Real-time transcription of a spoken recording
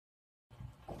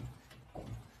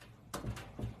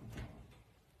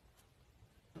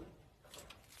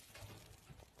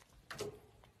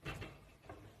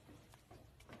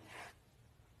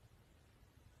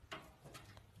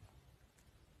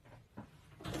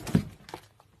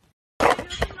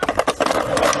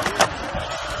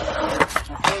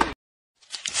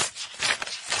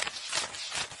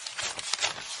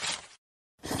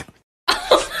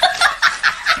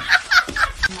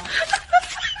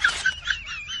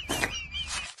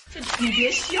你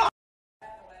别笑。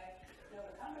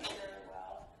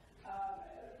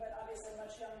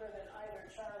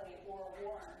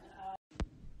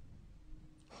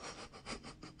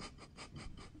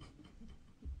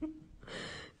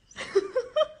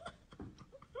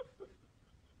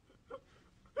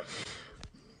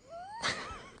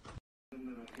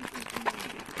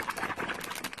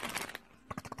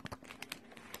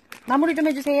마무리 좀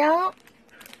해주세요.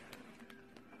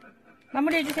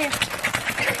 마무리 해주세요.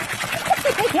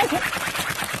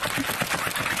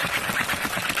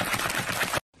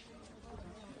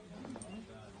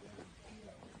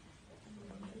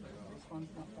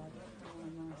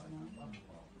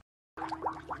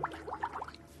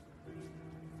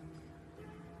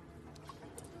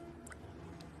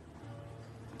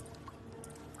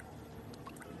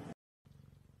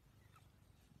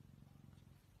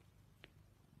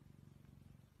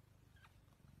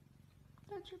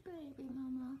 That's your baby,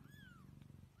 Mama.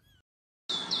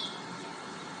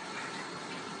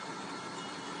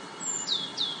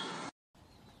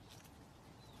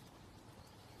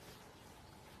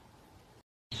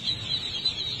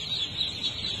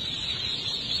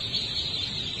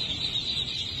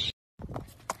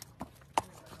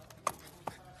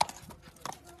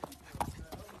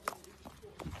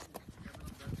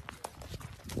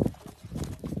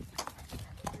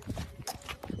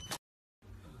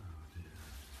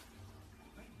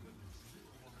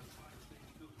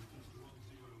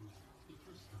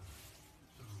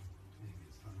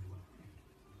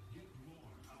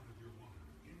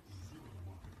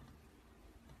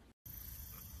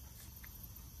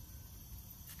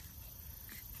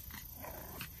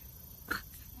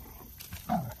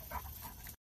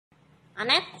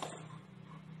 Annette?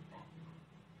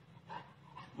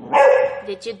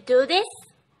 Did you do this?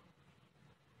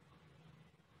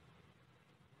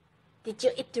 Did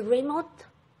you eat the remote?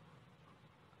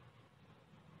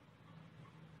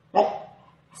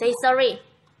 Say sorry.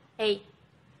 Hey,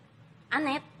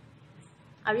 Annette,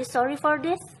 are you sorry for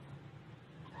this?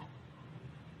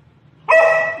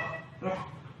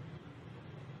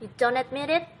 You don't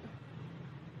admit it?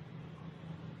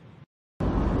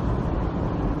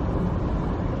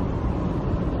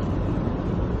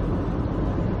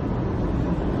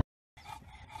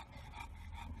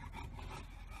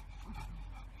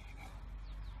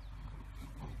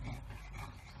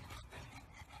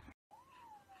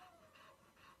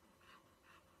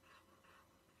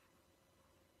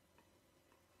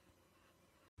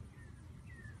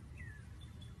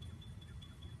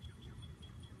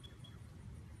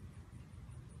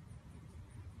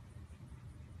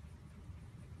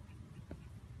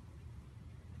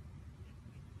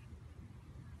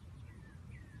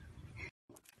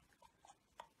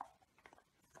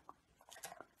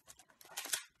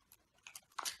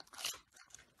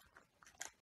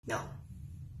 No.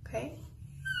 Okay?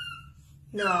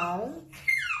 No.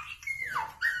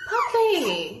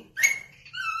 Puppy!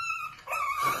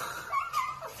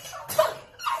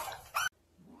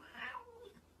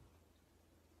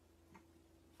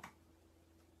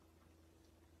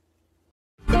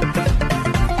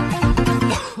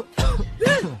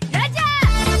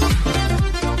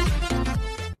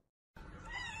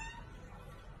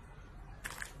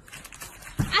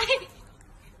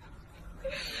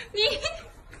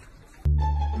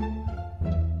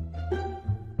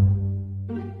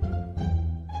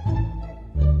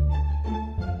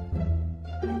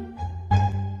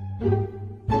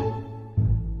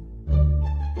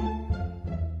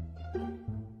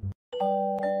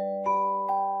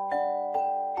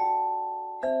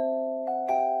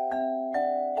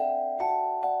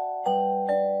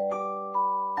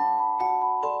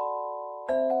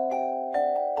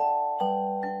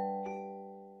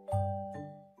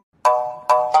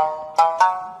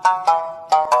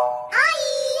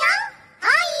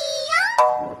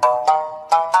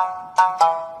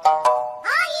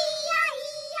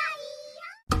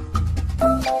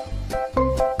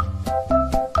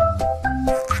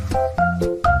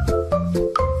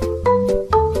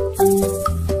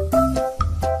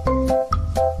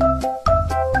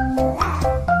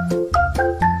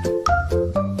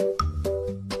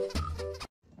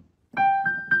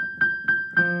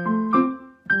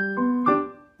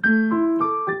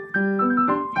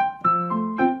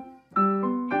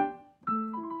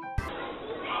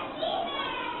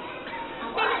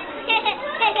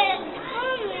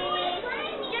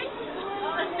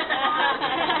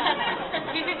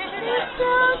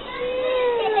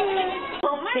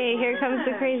 Okay, here comes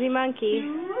the crazy monkey.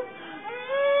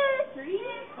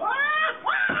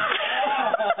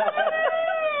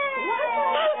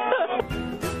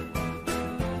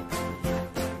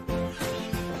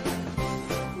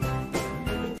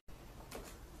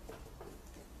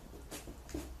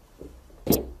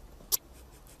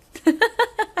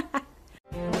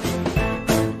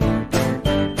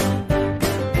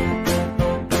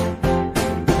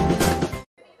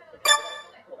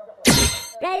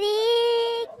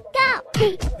 Ready, go!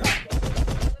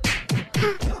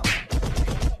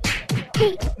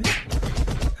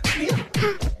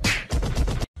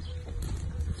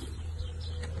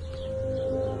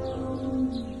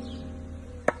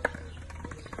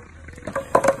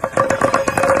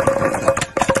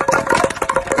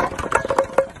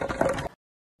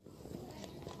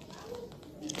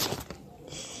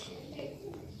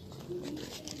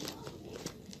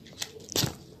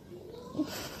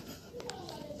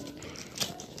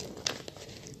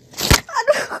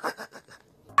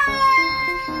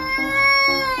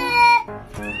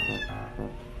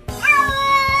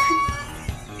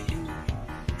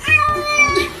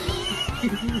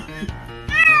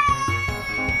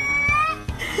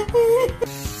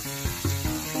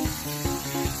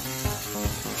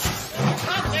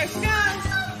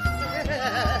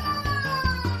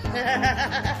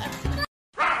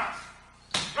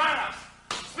 Roundhouse.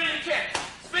 Spinning kick.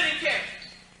 Spinning kick.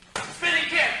 Spinning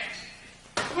kick.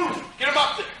 Get him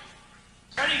up there.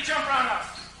 Ready, jump roundhouse.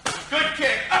 Good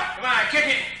kick. Up. Come on, kick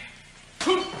it.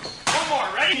 One more.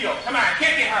 Ready? Heel. Come on,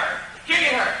 kick it hard. Kick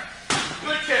it hard.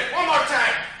 Good kick. One more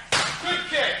time. Good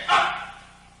kick. Up.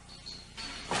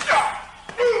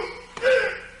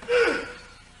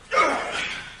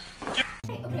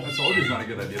 I told you it's not a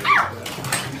good idea to do that.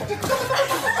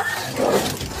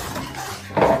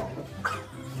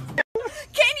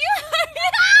 Can you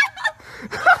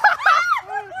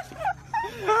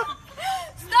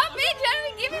stop it,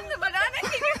 Jeremy? Give him the banana.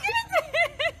 Can you give it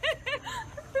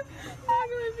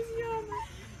to him?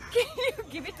 Can you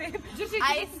give it to him?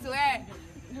 I swear.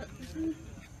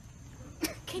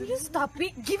 Can you stop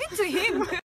it? Give it to him.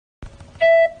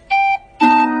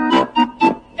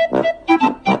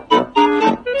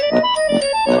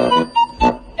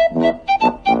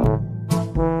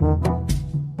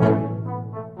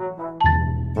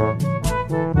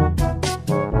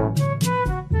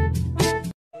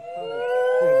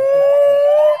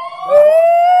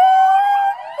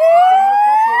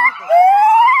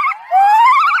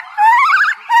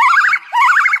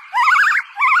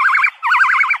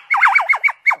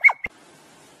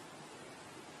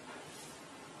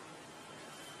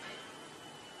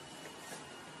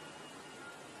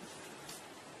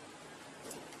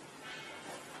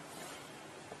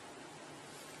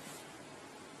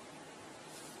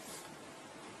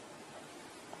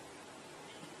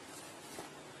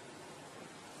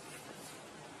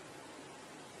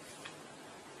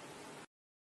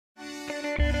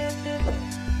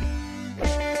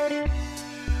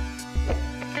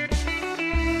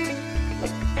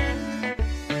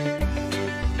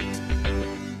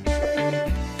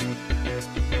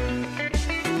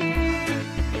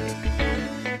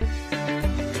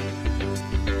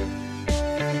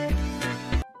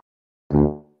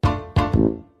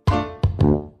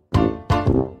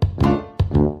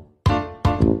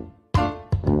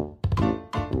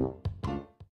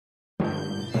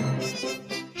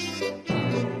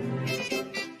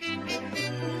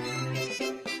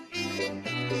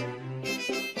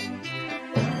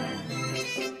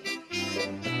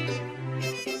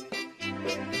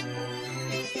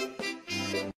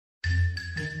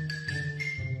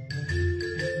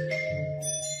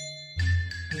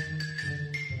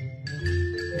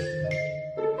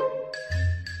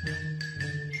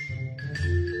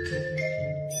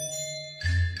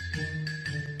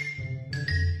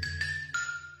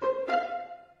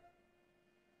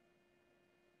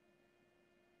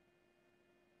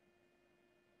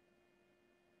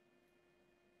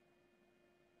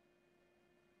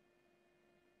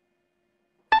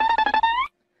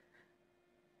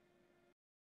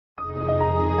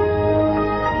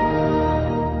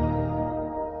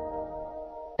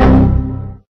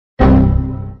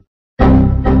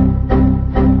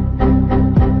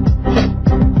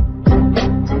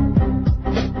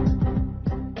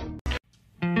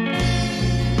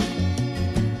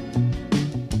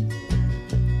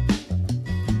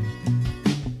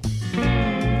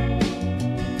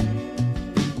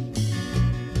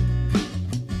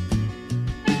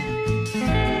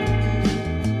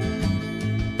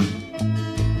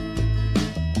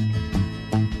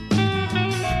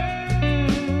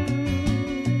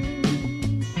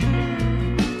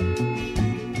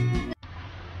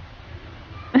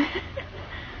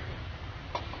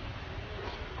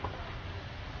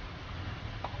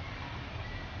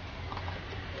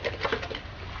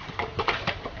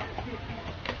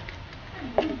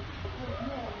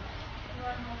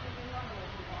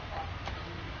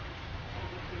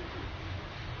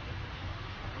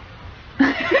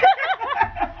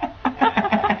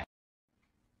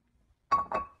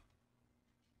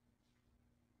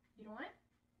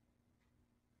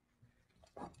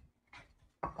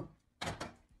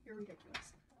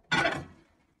 ridiculous.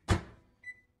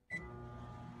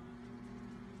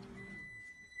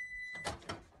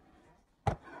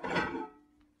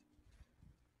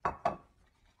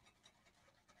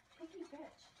 Picky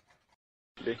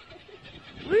bitch.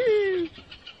 Whee!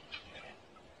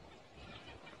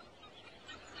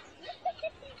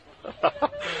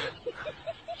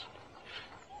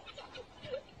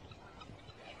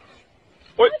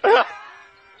 Oj!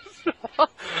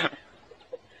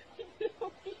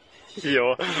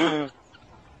 Ja.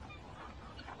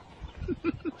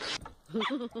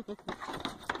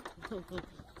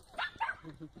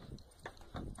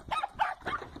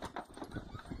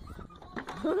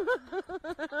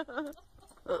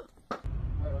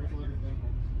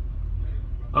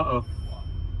 Uh-oh.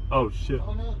 Oh, shit.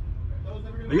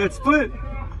 I got split!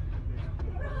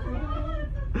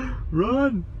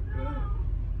 Run!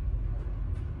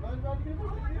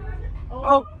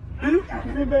 Oh!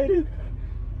 He made it!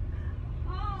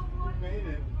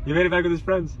 He made it back with his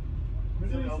friends.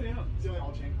 It's the only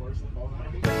all chain course that falls out.